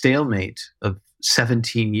stalemate of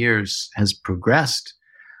 17 years has progressed,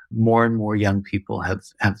 more and more young people have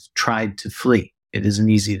tried to flee. It isn't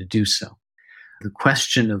easy to do so. The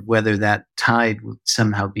question of whether that tide would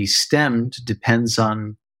somehow be stemmed depends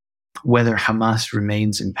on whether Hamas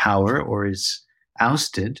remains in power or is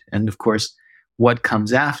ousted, and of course, what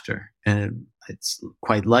comes after. And it's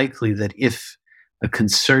quite likely that if a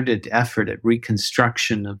concerted effort at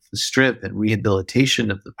reconstruction of the Strip and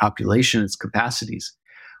rehabilitation of the population, its capacities,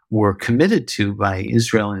 were committed to by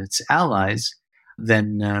Israel and its allies,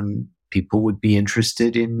 then people would be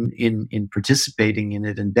interested in participating in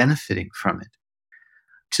it and benefiting from it.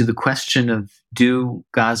 To the question of do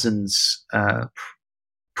Gazans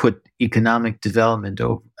put economic development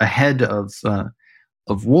ahead of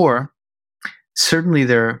war, certainly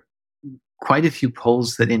there are quite a few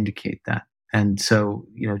polls that indicate that. And so,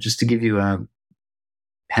 just to give you a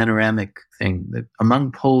panoramic thing, that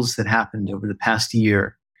among polls that happened over the past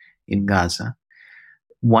year in Gaza,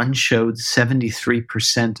 one showed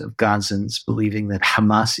 73% of Gazans believing that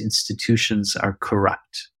Hamas institutions are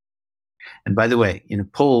corrupt. And by the way, in a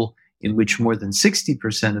poll in which more than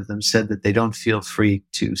 60% of them said that they don't feel free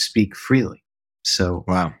to speak freely. So,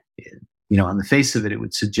 wow. On the face of it, it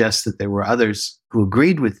would suggest that there were others who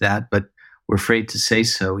agreed with that, but were afraid to say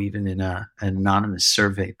so, even in an anonymous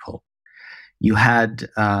survey poll. You had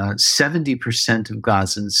 70% of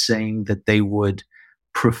Gazans saying that they would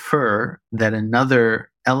prefer that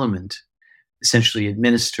another element essentially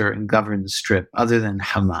administer and govern the Strip other than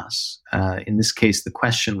Hamas. In this case, the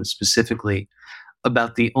question was specifically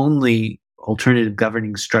about the only alternative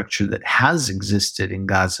governing structure that has existed in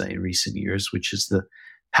Gaza in recent years, which is the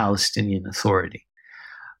Palestinian Authority.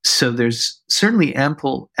 So there's certainly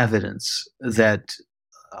ample evidence that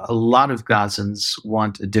a lot of Gazans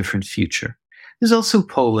want a different future. There's also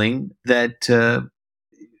polling that,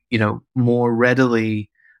 more readily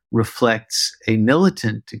reflects a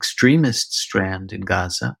militant extremist strand in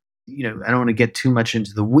Gaza. I don't want to get too much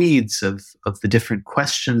into the weeds of the different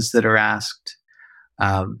questions that are asked,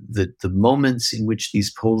 the moments in which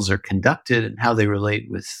these polls are conducted and how they relate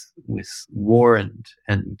with war and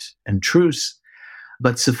truce.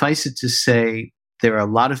 But suffice it to say, there are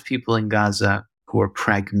a lot of people in Gaza who are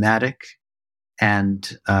pragmatic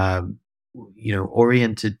and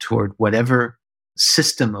oriented toward whatever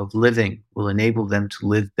system of living will enable them to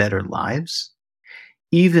live better lives,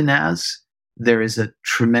 even as there is a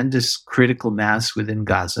tremendous critical mass within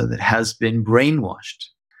Gaza that has been brainwashed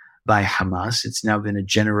by Hamas. It's now been a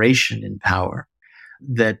generation in power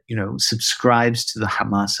that, subscribes to the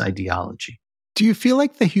Hamas ideology. Do you feel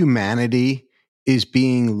like the humanity is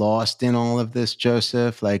being lost in all of this,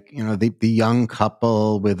 Joseph? Like, the young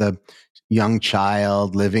couple with a young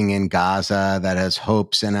child living in Gaza that has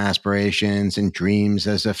hopes and aspirations and dreams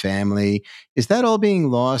as a family. Is that all being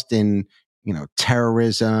lost in,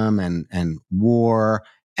 terrorism and war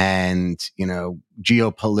and, the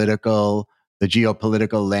geopolitical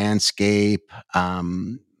landscape?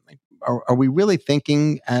 Are we really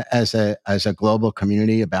thinking as a global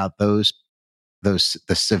community about the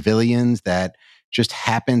civilians that just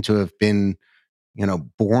happen to have been,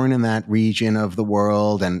 born in that region of the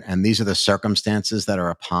world, and these are the circumstances that are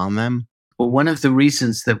upon them? Well, one of the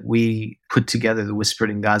reasons that we put together the Whispered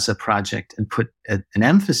in Gaza project and put an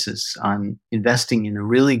emphasis on investing in a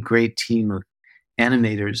really great team of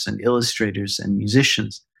animators and illustrators and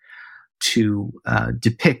musicians to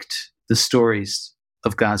depict the stories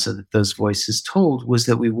of Gaza that those voices told was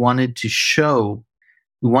that we wanted to show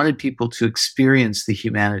We wanted people to experience the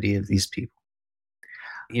humanity of these people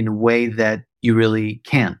in a way that you really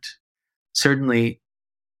can't. Certainly,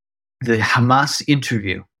 the Hamas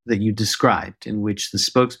interview that you described, in which the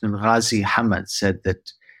spokesman Ghazi Hamad said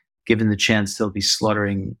that given the chance, they'll be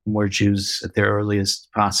slaughtering more Jews at their earliest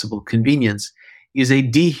possible convenience, is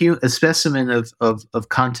a specimen of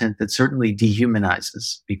content that certainly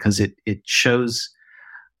dehumanizes, because it shows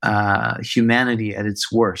humanity at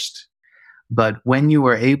its worst. But when you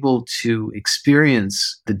are able to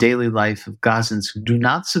experience the daily life of Gazans who do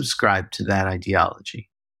not subscribe to that ideology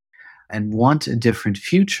and want a different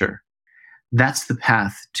future, that's the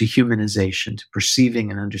path to humanization, to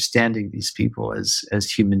perceiving and understanding these people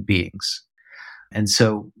as human beings. And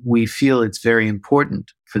so we feel it's very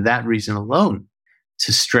important for that reason alone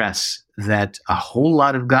to stress that a whole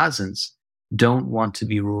lot of Gazans don't want to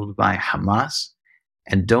be ruled by Hamas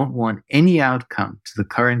and don't want any outcome to the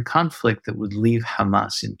current conflict that would leave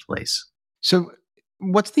Hamas in place. So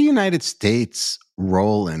what's the United States'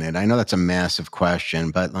 role in it? I know that's a massive question,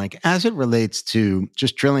 but like as it relates to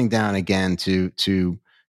just drilling down again to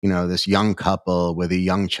this young couple with a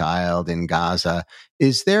young child in Gaza,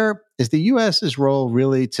 is the US's role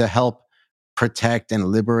really to help protect and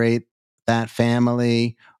liberate that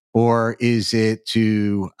family, or is it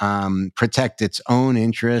to protect its own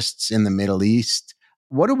interests in the Middle East?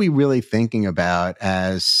 What are we really thinking about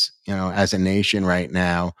as a nation right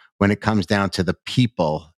now when it comes down to the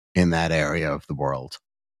people in that area of the world?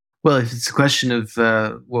 Well, if it's a question of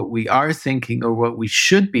what we are thinking or what we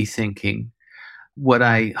should be thinking, what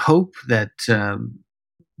I hope that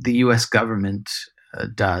the U.S. government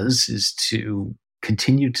does is to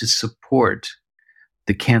continue to support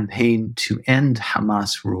the campaign to end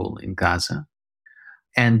Hamas rule in Gaza,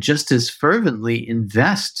 and just as fervently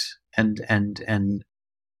invest and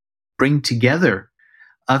bring together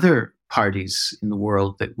other parties in the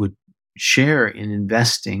world that would share in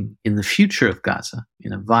investing in the future of Gaza,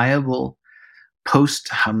 in a viable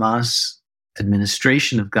post-Hamas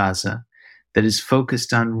administration of Gaza that is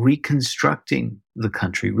focused on reconstructing the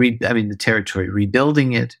country, the territory,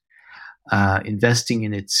 rebuilding it, investing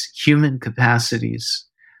in its human capacities,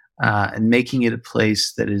 and making it a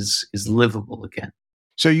place that is livable again.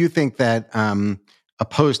 So you think that a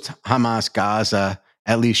post-Hamas Gaza,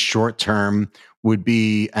 at least short term, would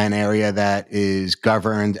be an area that is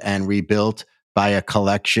governed and rebuilt by a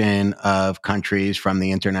collection of countries from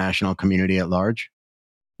the international community at large?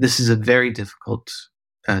 This is a very difficult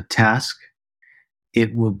task.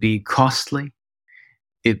 It will be costly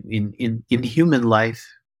in human life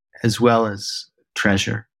as well as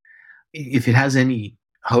treasure. If it has any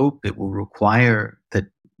hope, it will require that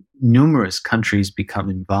numerous countries become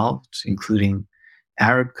involved, including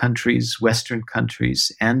Arab countries, Western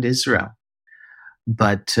countries, and Israel.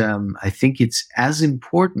 But I think it's as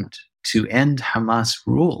important to end Hamas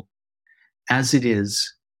rule as it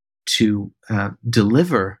is to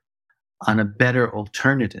deliver on a better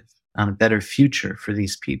alternative, on a better future for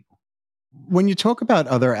these people. When you talk about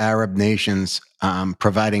other Arab nations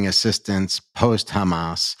providing assistance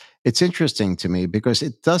post-Hamas, it's interesting to me because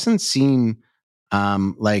it doesn't seem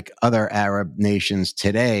like other Arab nations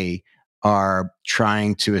today are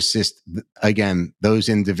trying to assist, again, those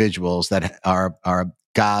individuals that are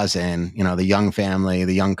Gazan, the young family,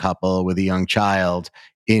 the young couple with a young child,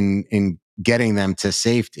 in getting them to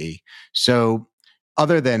safety. So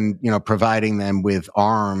other than, providing them with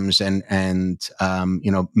arms and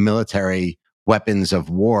military weapons of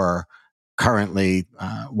war currently,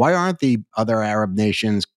 why aren't the other Arab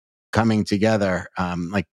nations coming together?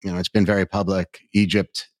 It's been very public.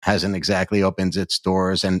 Egypt hasn't exactly opened its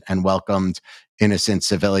doors and welcomed innocent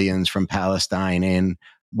civilians from Palestine in.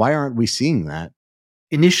 Why aren't we seeing that?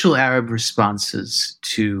 Initial Arab responses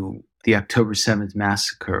to the October 7th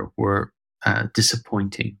massacre were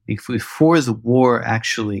disappointing. Before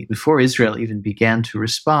Israel even began to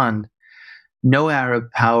respond, no Arab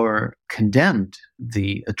power condemned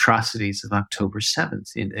the atrocities of October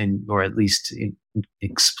 7th, or at least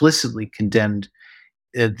explicitly condemned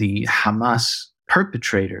the Hamas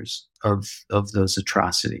perpetrators of those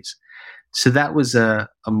atrocities. So that was a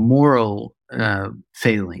moral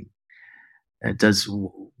failing.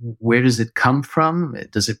 Where does it come from?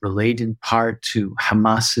 Does it relate in part to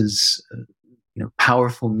Hamas's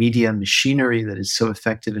powerful media machinery that is so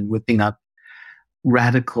effective in whipping up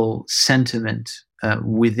radical sentiment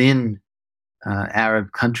within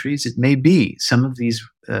Arab countries? It may be. Some of these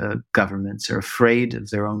governments are afraid of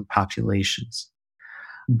their own populations.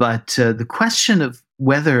 But the question of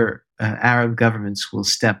whether Arab governments will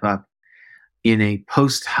step up in a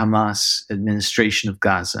post-Hamas administration of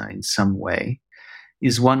Gaza in some way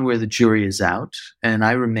is one where the jury is out, and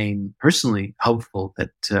I remain personally hopeful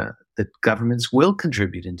that that governments will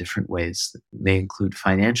contribute in different ways. That may include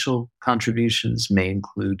financial contributions, may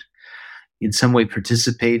include in some way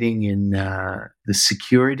participating in the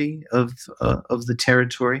security of the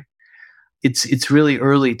territory. It's really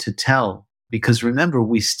early to tell because remember,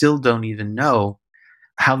 we still don't even know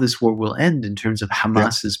how this war will end in terms of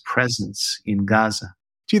Hamas's presence in Gaza.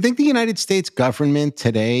 Do you think the United States government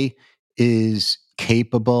today is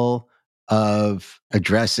capable of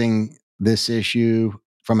addressing this issue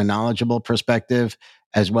from a knowledgeable perspective,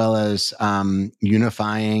 as well as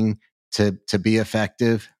unifying to be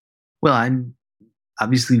effective? Well, I'm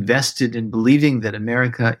obviously vested in believing that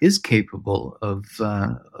America is capable of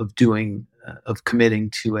committing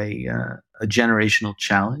to a generational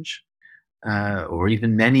challenge, or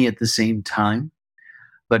even many at the same time.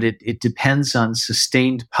 But it depends on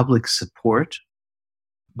sustained public support,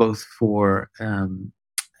 both for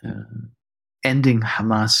ending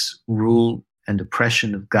Hamas rule and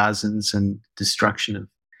oppression of Gazans and destruction of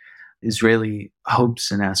Israeli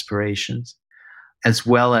hopes and aspirations, as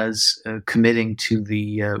well as committing to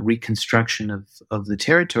the reconstruction of the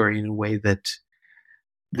territory in a way that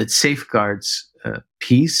safeguards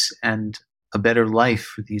peace and a better life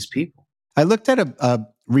for these people. I looked at a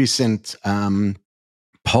recent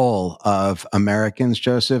poll of Americans,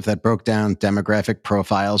 Joseph, that broke down demographic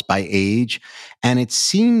profiles by age, and it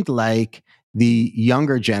seemed like the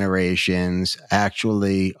younger generations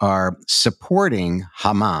actually are supporting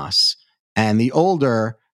Hamas, and the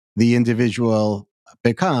older the individual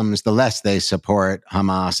becomes, the less they support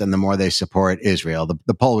Hamas and the more they support Israel.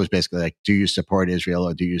 The poll was basically like, do you support Israel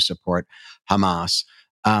or do you support Hamas?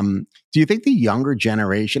 Do you think the younger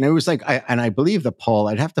generation, it was like, I believe the poll,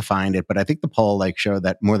 I'd have to find it, but I think the poll like showed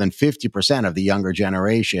that more than 50% of the younger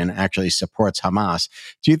generation actually supports Hamas.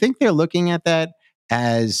 Do you think they're looking at that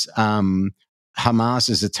as Hamas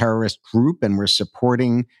is a terrorist group and we're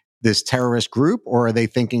supporting this terrorist group? Or are they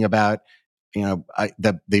thinking about,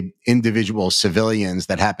 the individual civilians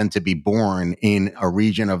that happen to be born in a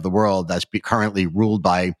region of the world that's currently ruled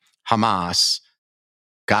by Hamas,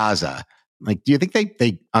 Gaza? Like, do you think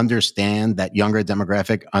they understand, that younger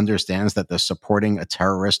demographic understands that they're supporting a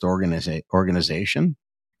terrorist organization?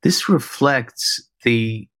 This reflects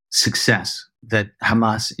the success that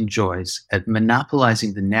Hamas enjoys at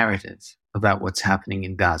monopolizing the narrative about what's happening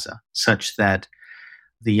in Gaza, such that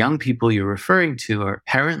the young people you're referring to are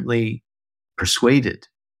apparently persuaded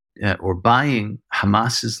or buying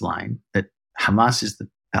Hamas's line that Hamas is the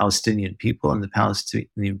Palestinian people and the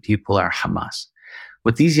Palestinian people are Hamas.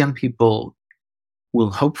 What these young people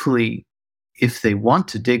will hopefully, if they want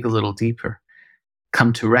to dig a little deeper,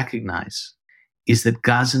 come to recognize is that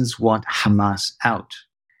Gazans want Hamas out,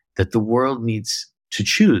 that the world needs to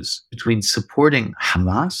choose between supporting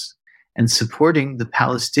Hamas and supporting the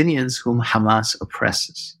Palestinians whom Hamas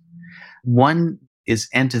oppresses. One is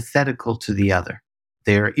antithetical to the other.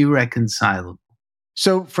 They are irreconcilable.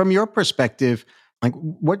 So from your perspective, like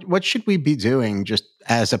what should we be doing just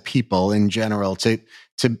as a people in general to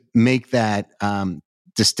make that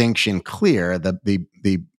distinction clear,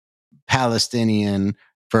 the Palestinian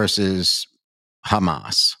versus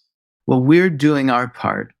Hamas? Well, we're doing our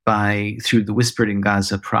part through the Whispered in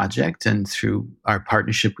Gaza project and through our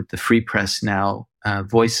partnership with the Free Press now,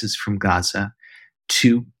 Voices from Gaza,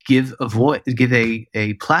 to give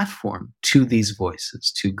a platform to these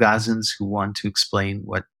voices, to Gazans who want to explain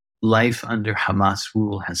what life under Hamas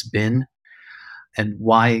rule has been and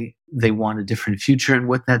why they want a different future and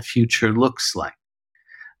what that future looks like.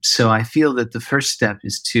 So I feel that the first step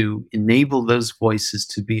is to enable those voices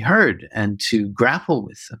to be heard and to grapple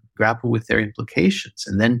with them, grapple with their implications,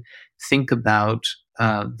 and then think about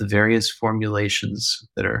the various formulations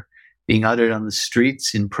that are being uttered on the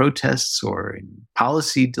streets in protests or in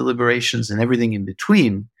policy deliberations and everything in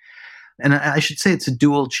between. And I should say it's a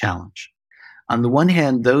dual challenge. On the one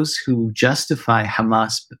hand, those who justify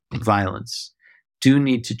Hamas violence do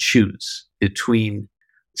need to choose between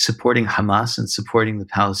supporting Hamas and supporting the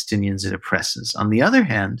Palestinians it oppresses. On the other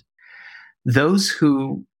hand, those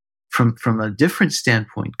who, from a different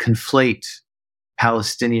standpoint, conflate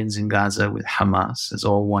Palestinians in Gaza with Hamas as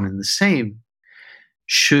all one and the same,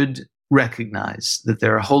 should recognize that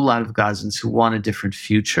there are a whole lot of Gazans who want a different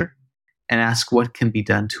future and ask what can be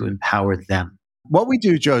done to empower them. What we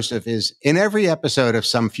do, Joseph, is in every episode of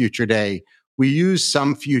Some Future Day, we use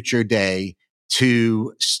Some Future Day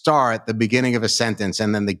to start the beginning of a sentence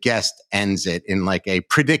and then the guest ends it in like a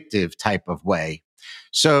predictive type of way.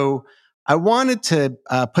 So I wanted to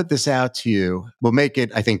put this out to you. We'll make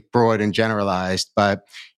it, I think, broad and generalized, but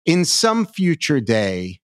in some future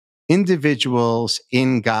day, individuals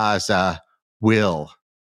in Gaza will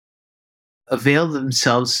avail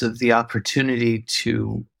themselves of the opportunity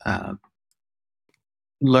to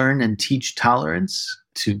learn and teach tolerance,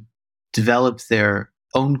 to develop their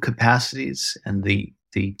own capacities and the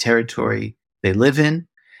territory they live in,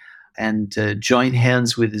 and join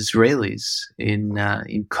hands with Israelis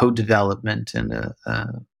in co-development and a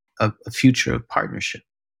future of partnership.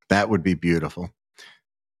 That would be beautiful.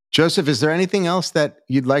 Joseph, is there anything else that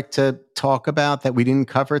you'd like to talk about that we didn't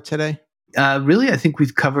cover today? Really, I think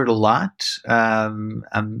we've covered a lot. I'm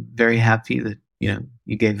very happy that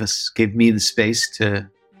you gave me the space to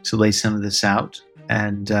lay some of this out,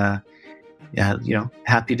 and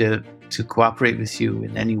happy to cooperate with you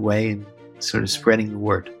in any way and sort of spreading the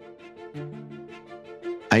word.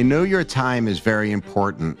 I know your time is very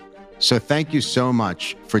important, so thank you so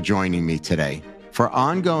much for joining me today. For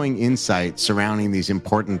ongoing insight surrounding these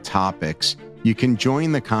important topics, you can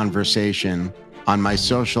join the conversation on my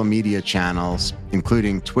social media channels,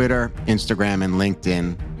 including Twitter, Instagram, and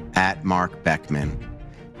LinkedIn at Marc Beckman.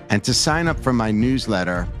 And to sign up for my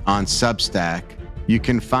newsletter on Substack, you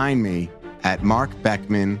can find me at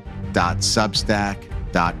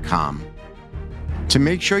marcbeckman.substack.com. To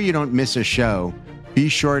make sure you don't miss a show, be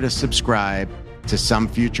sure to subscribe to Some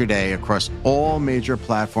Future Day across all major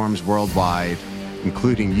platforms worldwide,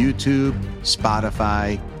 including YouTube,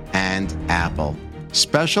 Spotify, and Apple.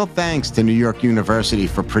 Special thanks to New York University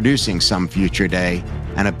for producing Some Future Day,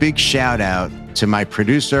 and a big shout out to my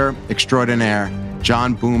producer extraordinaire,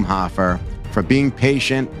 John Boomhofer, for being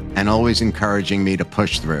patient and always encouraging me to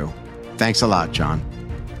push through. Thanks a lot, John.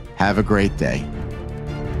 Have a great day.